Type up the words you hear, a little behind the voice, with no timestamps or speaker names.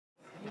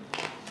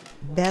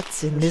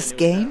Bets in this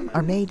game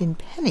are made in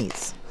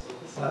pennies.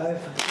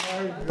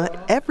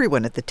 But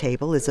everyone at the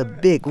table is a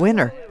big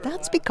winner.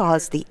 That's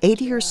because the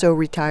 80 or so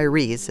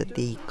retirees at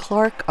the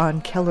Clark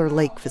on Keller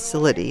Lake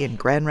facility in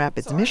Grand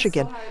Rapids,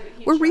 Michigan,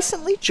 were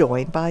recently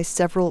joined by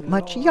several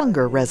much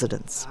younger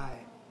residents.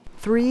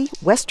 3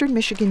 Western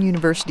Michigan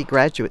University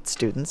graduate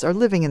students are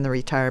living in the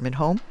retirement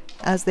home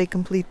as they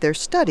complete their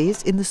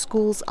studies in the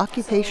school's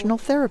occupational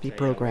therapy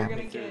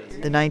program.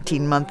 The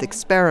 19-month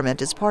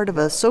experiment is part of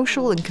a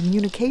social and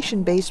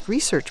communication-based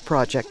research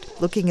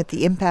project looking at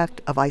the impact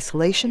of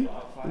isolation,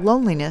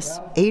 loneliness,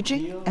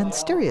 aging, and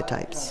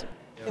stereotypes.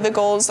 The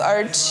goals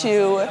are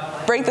to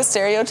break the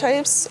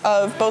stereotypes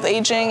of both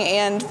aging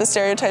and the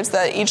stereotypes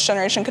that each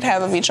generation could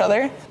have of each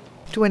other.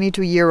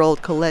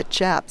 22-year-old Colette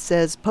Chapp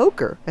says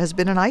poker has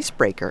been an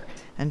icebreaker,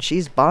 and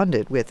she's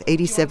bonded with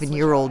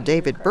 87-year-old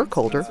David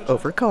Burkholder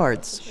over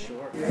cards.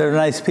 They're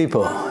nice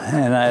people,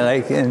 and I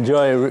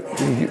enjoy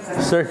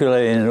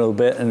circulating a little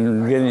bit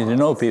and getting to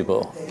know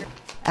people.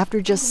 After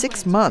just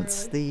 6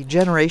 months, the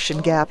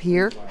generation gap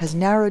here has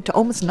narrowed to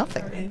almost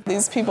nothing.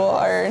 These people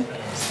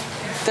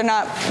they're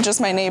not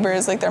just my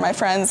neighbors, they're my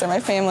friends, they're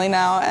my family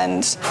now,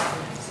 and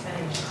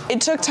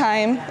it took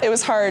time. It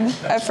was hard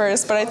at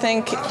first, but I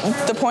think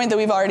the point that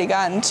we've already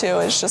gotten to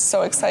is just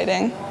so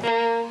exciting.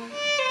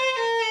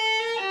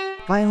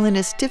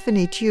 Violinist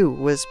Tiffany Tew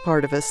was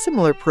part of a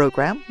similar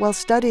program while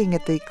studying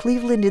at the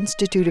Cleveland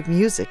Institute of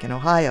Music in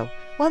Ohio.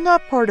 While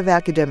not part of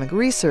academic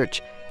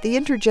research, the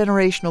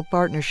intergenerational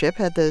partnership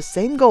had the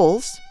same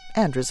goals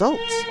and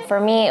results. For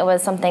me, it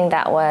was something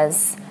that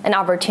was an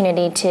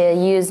opportunity to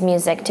use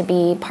music to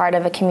be part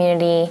of a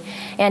community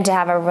and to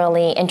have a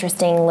really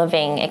interesting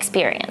living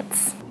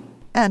experience.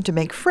 And to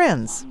make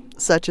friends,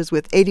 such as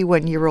with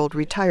 81-year-old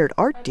retired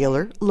art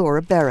dealer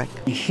Laura Barrick.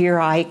 Here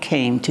I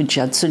came to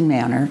Judson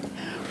Manor,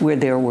 where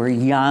there were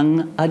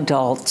young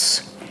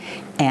adults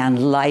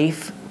and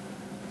life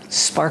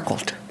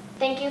sparkled.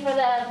 Thank you for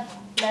the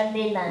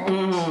lovely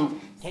lunch.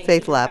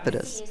 Faith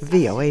Lapidus,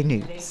 VOA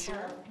News. Have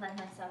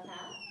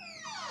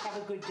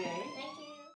a good day.